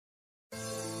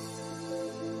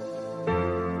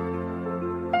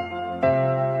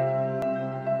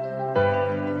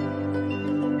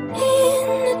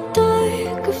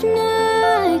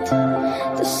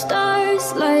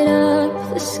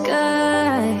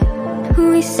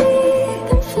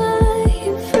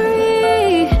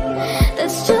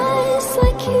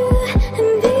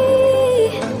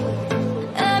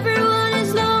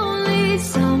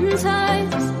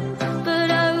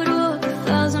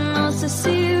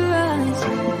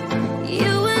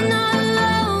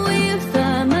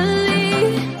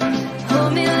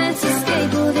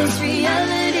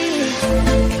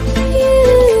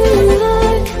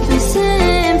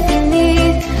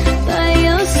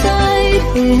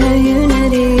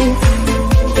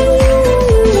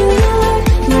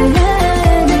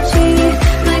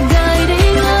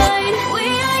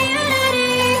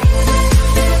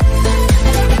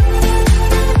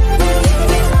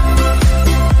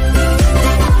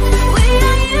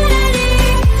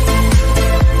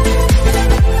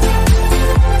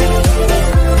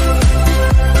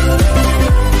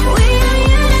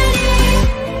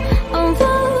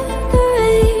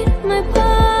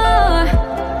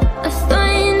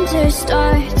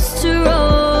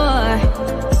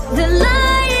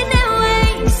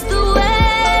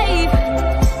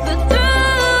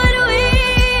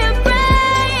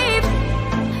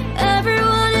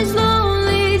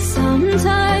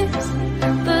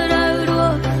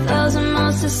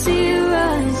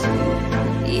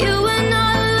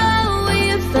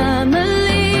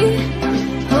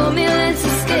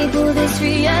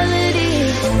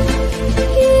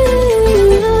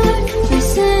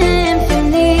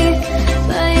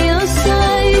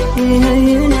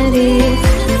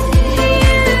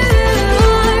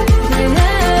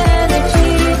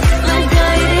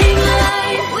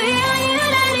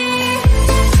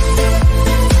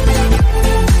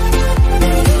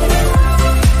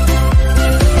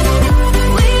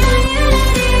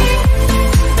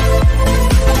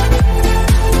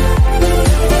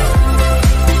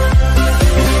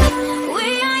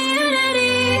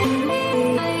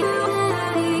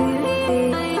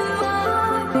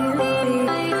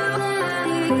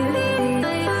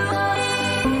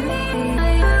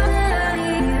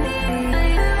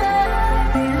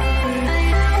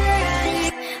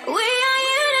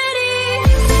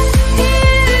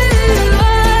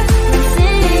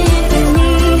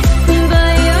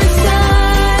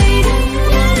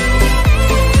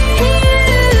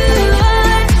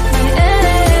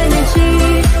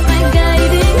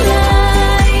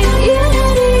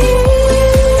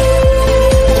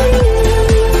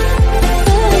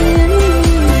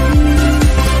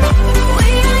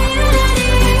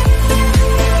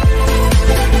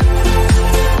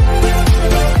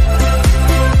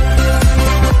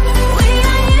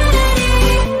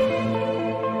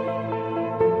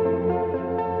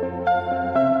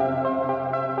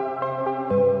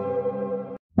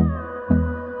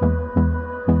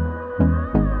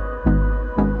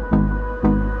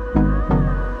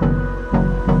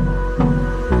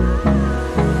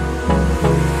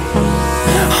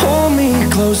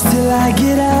close till I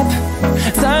get up.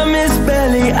 Time is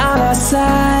barely on our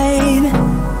side.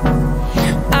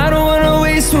 I don't wanna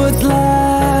waste what's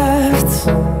left.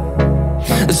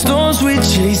 The storms we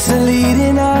chase are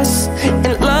leading us,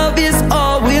 and love is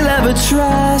all we'll ever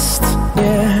trust.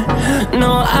 Yeah,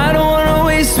 no, I don't wanna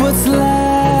waste what's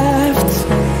left.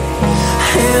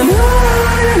 And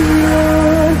on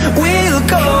we'll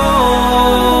go,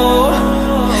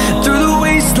 through the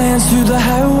wastelands, through the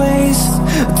highways,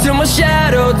 till my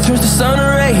shadow turns to sun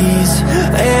rays.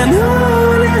 And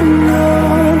on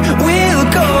we'll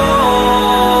go,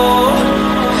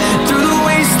 through the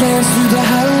wastelands, through the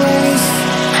highways,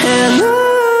 and on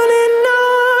we'll go.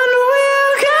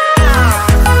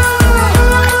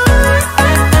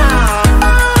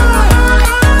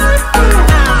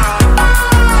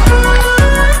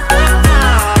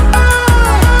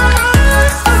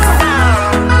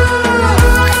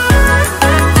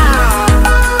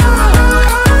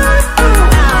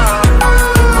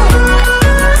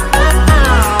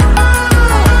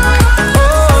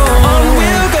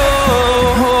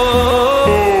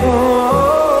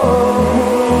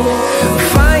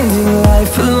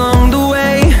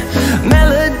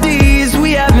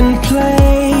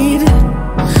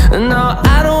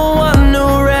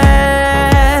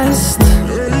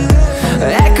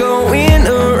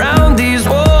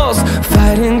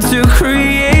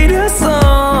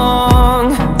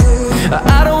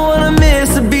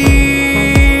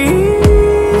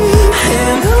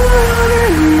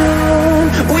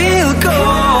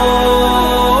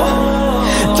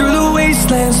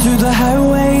 Through the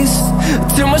highways,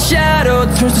 till my shadow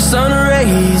turns to sun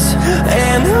rays.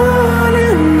 And on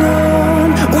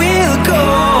we'll go,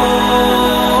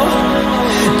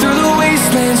 through the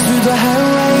wastelands, through the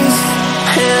highways,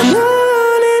 and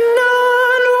on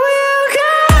we'll go.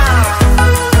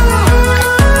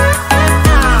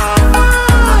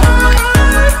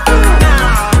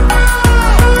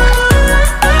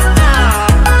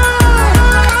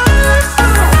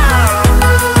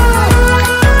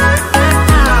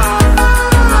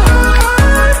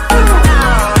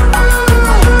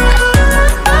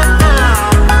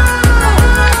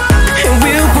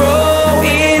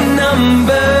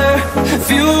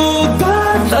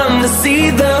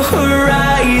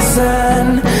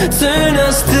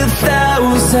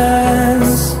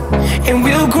 and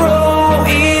we'll grow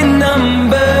in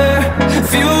number,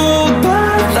 fueled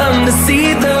by them to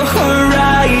see the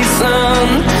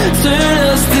horizon, turn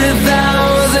us to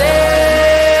thousands.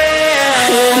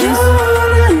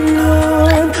 And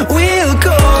on we'll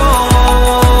go,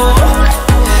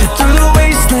 through the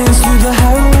wastelands, through the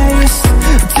highways,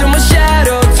 till my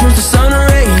shadow turns to sun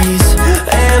rays.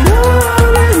 And on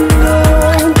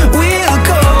we'll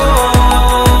go,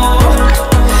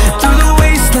 through the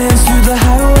wastelands, through the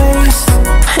highways.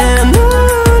 And on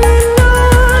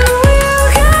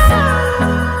we'll go.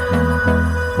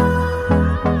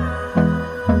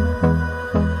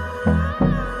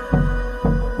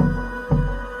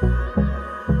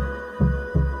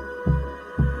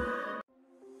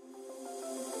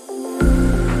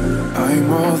 I'm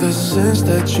all the sins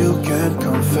that you can't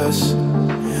confess.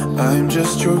 I'm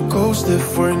just your ghost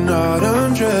if we're not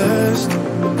undressed.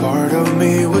 A part of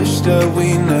me wish that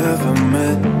we never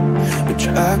met, but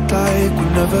you act like we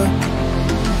never.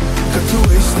 Got too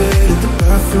wasted in the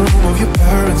bathroom of your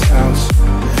parents' house.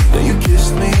 Then you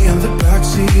kissed me in the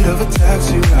backseat of a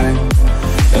taxi ride.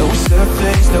 And we said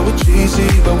things that were cheesy,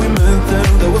 but we meant them.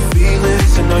 There were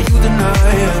feelings, and now you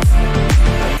deny it.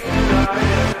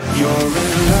 You're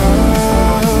in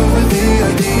love with the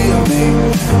idea of me,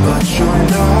 but you're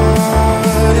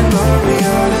not in my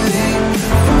reality.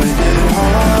 Find it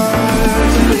hard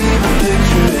to leave a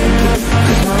picture in,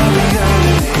 'cause my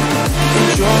reality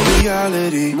ain't your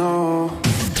reality, no.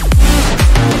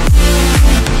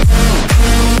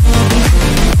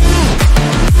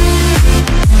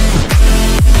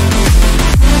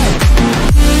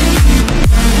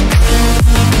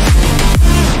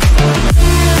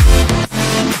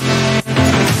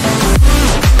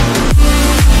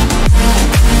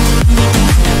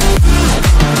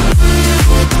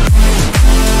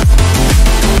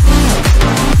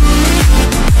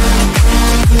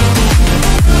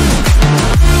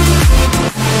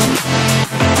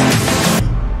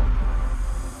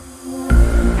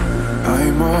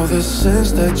 The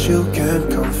sins that you can't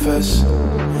confess.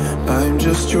 I'm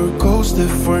just your ghost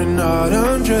if we're not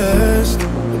undressed.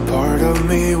 A part of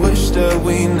me wish that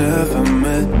we never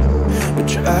met, but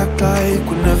you act like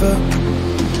we never.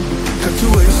 Got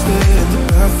too wasted in the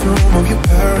bathroom of your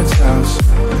parents' house.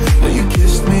 Then you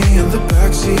kissed me in the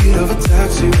backseat of a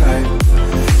taxi ride.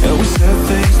 And we said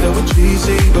things that were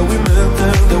cheesy, but we meant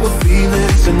them. There were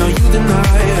feelings, and now you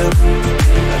deny it.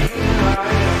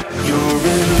 You're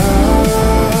in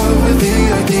love with the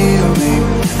idea of me,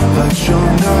 but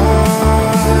you're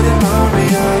not in my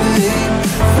reality.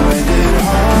 Find it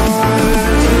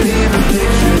hard to leave a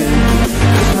picture in,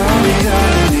 'cause my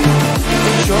reality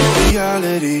ain't your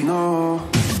reality, no.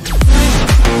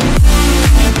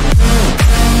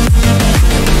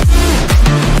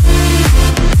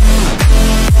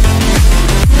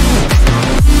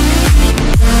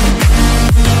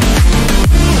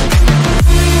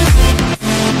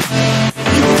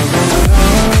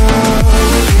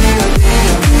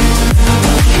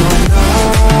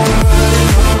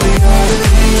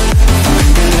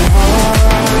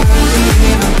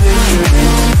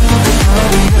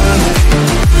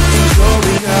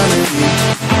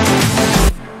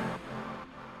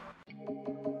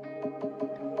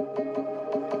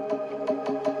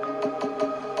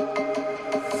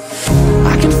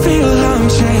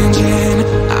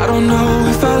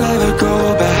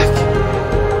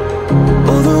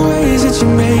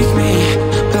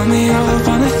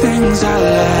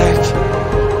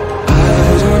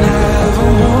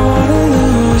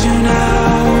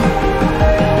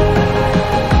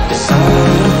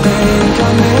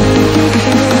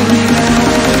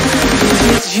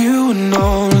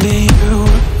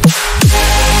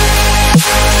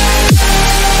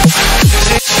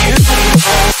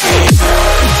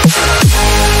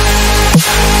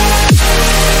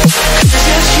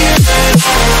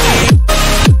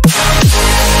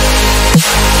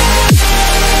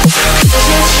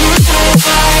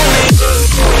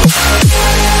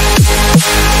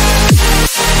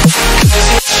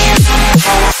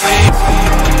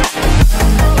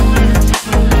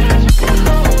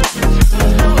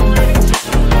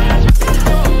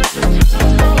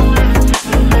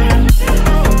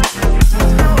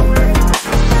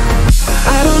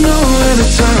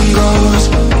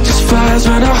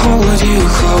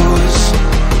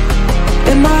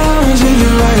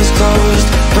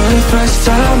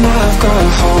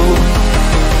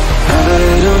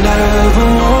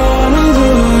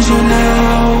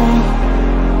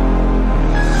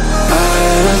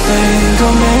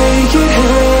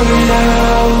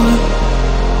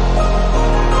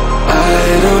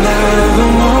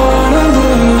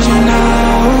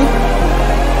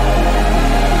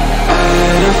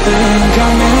 think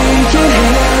I'll make it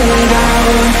head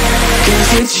out, 'cause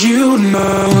it's you and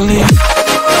only.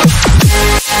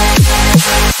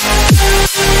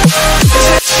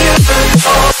 It's you and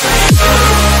only.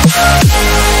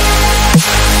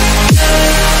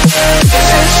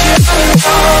 It's you and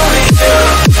only.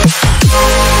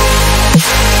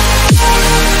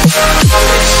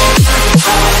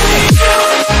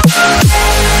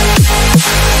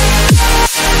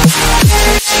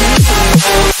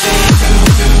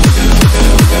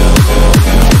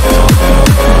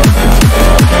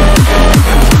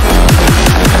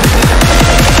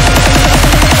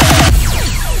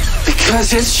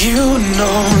 Because it's you and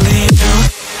only you.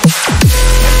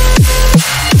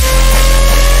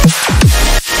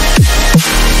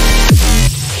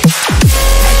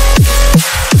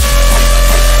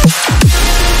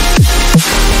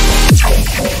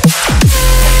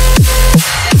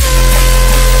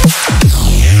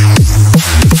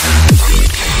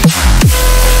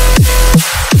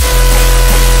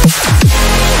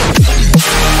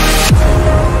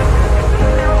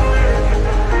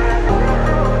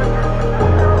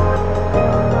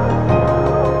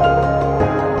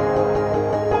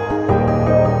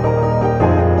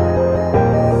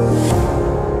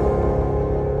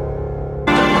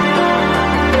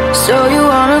 So you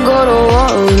wanna go to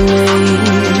war with me?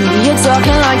 You're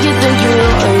talking like you think you're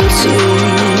royalty.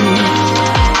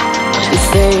 You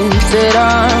think that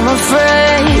I'm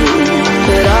afraid,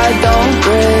 but I don't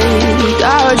break.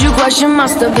 I heard you question my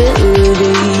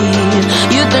stability.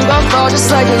 You think I'll fall just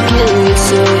like a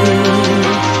guillotine,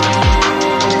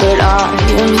 but I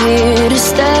am here to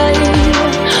stay.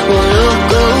 Won't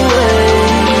look away.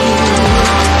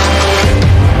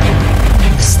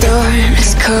 The storm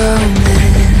is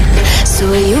coming, so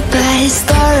you better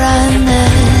start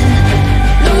running.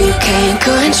 No, you can't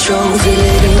control, feel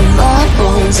it in my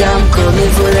bones. I'm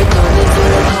coming for the